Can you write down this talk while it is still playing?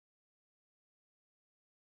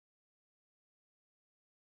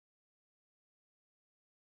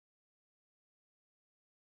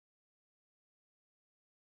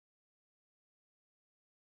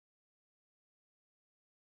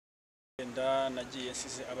nagiye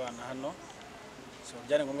nsize abana hano so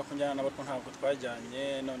byari ngombwa ko njyana nabo ko ntabwo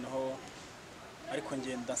twajyanye noneho ariko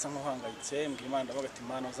ngenda nsa nkuhangayitse mbwira Imana ndavuga ati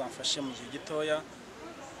Imana uzamfashe mu gihe gitoya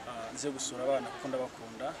nze gusura abana kuko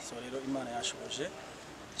ndabakunda so rero Imana yashoboje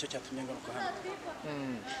icyo cyatumye ngaruka hano.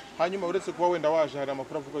 Hanyuma uretse kuba wenda waje hari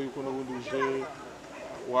amakuru avuga yuko n'ubundi uje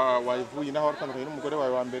wavuye naho watandukanye n'umugore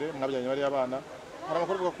wawe wa mbere mwabyanye bari abana, hari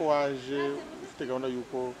amakuru avuga ko waje ufite gahunda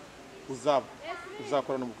yuko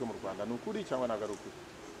uzakora n'ubukwe mu Rwanda, ni ukuri cyangwa nagaruka?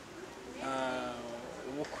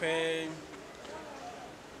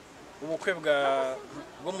 ubukwe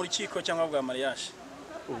bwo muri kiko cyangwa bwa mariage?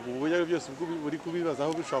 Ubu buryo byose buri kubibaza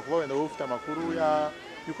aho bishobora kuba wenda ufite amakuru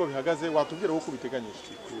yuko bihagaze, watubwira uko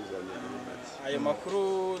biteganyije. Ayo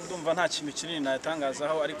makuru ndumva nta kintu kinini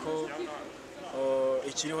natangazaho, ariko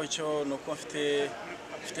ikiriho cyo nuko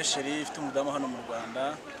mfite sheri, mfite umudamu hano mu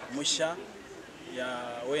Rwanda mushya,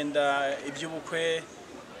 wenda iby'ubukwe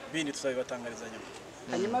bindi tuzabibatangariza nyuma.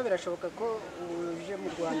 Hanyuma birashoboka ko uje mu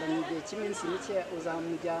Rwanda mu gihe cy'iminsi mike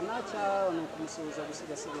uzamujyana cyangwa ni ukumusuhuza gusa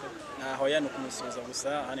ugasubira? Hoya ni ukumusuhuza gusa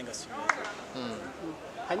hano ngasubira.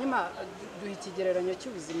 Hanyuma duha ikigereranyo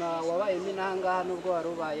cy'ubuzima wabayemo inahangaha n'ubwo wari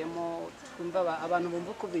ubayemo, twumva abantu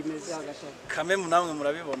bumva uko bimeze hagati. Kame namwe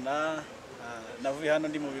murabibona, navuye hano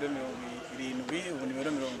ndi mu biro 70, ubu ni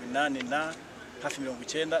biro 80 na hafi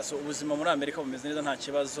 90. So ubuzima muri Amerika bumeze neza, nta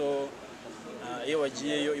kibazo. Iyo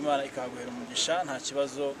wagiyeyo Imana ikaguhera umugisha nta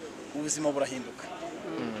kibazo, ubuzima burahinduka.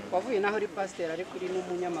 Wavuye naho uri pasiteri ariko uri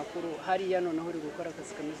n'umunyamakuru, hariya noneho uri gukora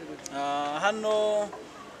akazi kameze gute? Hano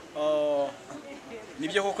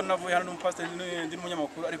nibyo koko navuye hano n'umupasiteri ndi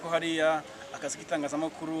n'umunyamakuru, ariko hariya akazi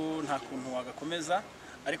k'itangazamakuru nta kuntu wagakomeza,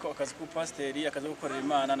 ariko akazi k'upasiteri, akazi ko gukorera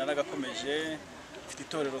Imana naragakomeje. Mfite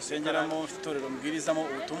itorero sengeramo, mfite itorero mbwirizamo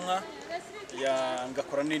ubutumwa,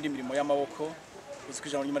 ngakora n'indi mirimo y'amaboko. Uziko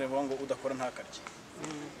ijambo ry'Imana rivuga ngo udakora ntakarye.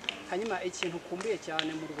 Hanyuma ikintu ukumbuye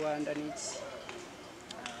cyane mu Rwanda ni iki?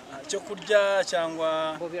 Cyo kurya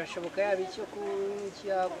cyangwa ngo birashoboka yaba icyo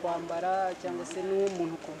kurya, kwambara, cyangwa se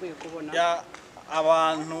n'umuntu ukumbuye kubona?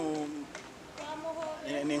 Abantu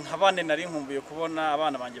ni nka bane nari nkumbuye kubona,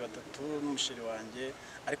 abana banjye 3 n'umusheri wanjye,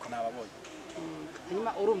 ariko nababonye.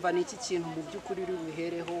 Hanyuma urumva ni iki kintu mu by'ukuri uri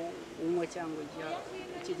buhereho unywa cyangwa ujya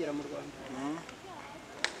ukigera mu Rwanda?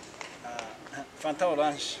 Fanta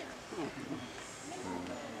orange.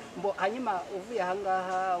 Hanyuma uvuye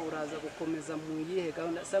ahangaha uraza gukomeza mu yihe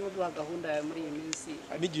gahunda? Sa n'uduha gahunda ya muri iyi minsi?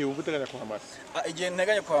 N'igihe uba uteganya kuhamara? Igihe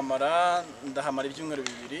nteganya kuhamara ndahamara ibyumweru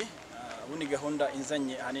 2. Ubundi gahunda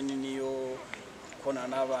inzanye ahanini niyo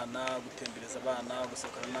kubonana n'abana, gutembereza abana,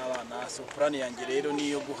 gusohokana n'abana. So plan yanjye rero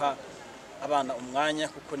niyo guha abana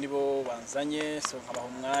umwanya kuko nibo banzanye, so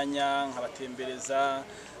nkabaha umwanya, nkabatembereza,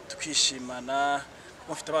 tukishimana.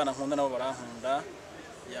 Mufite abana nkunda nabo barankunda,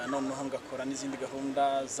 noneho ngakora n'izindi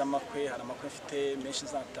gahunda z'amakwe. Hari amakwe mfite menshi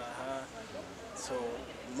nzataha, so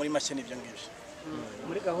muri make n'ibyo ngibyo.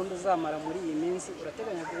 Muri gahunda uzamara muri iyi minsi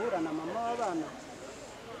urateganya guhura na mama w'abana?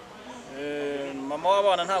 Mama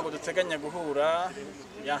w'abana ntabwo duteganya guhura,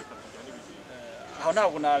 aho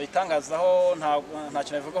ntabwo nabitangazaho, nta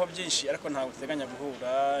kintu nabivugaho byinshi, ariko ntabwo duteganya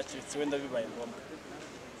guhura keretse wenda bibaye ngombwa.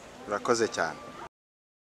 Urakoze cyane.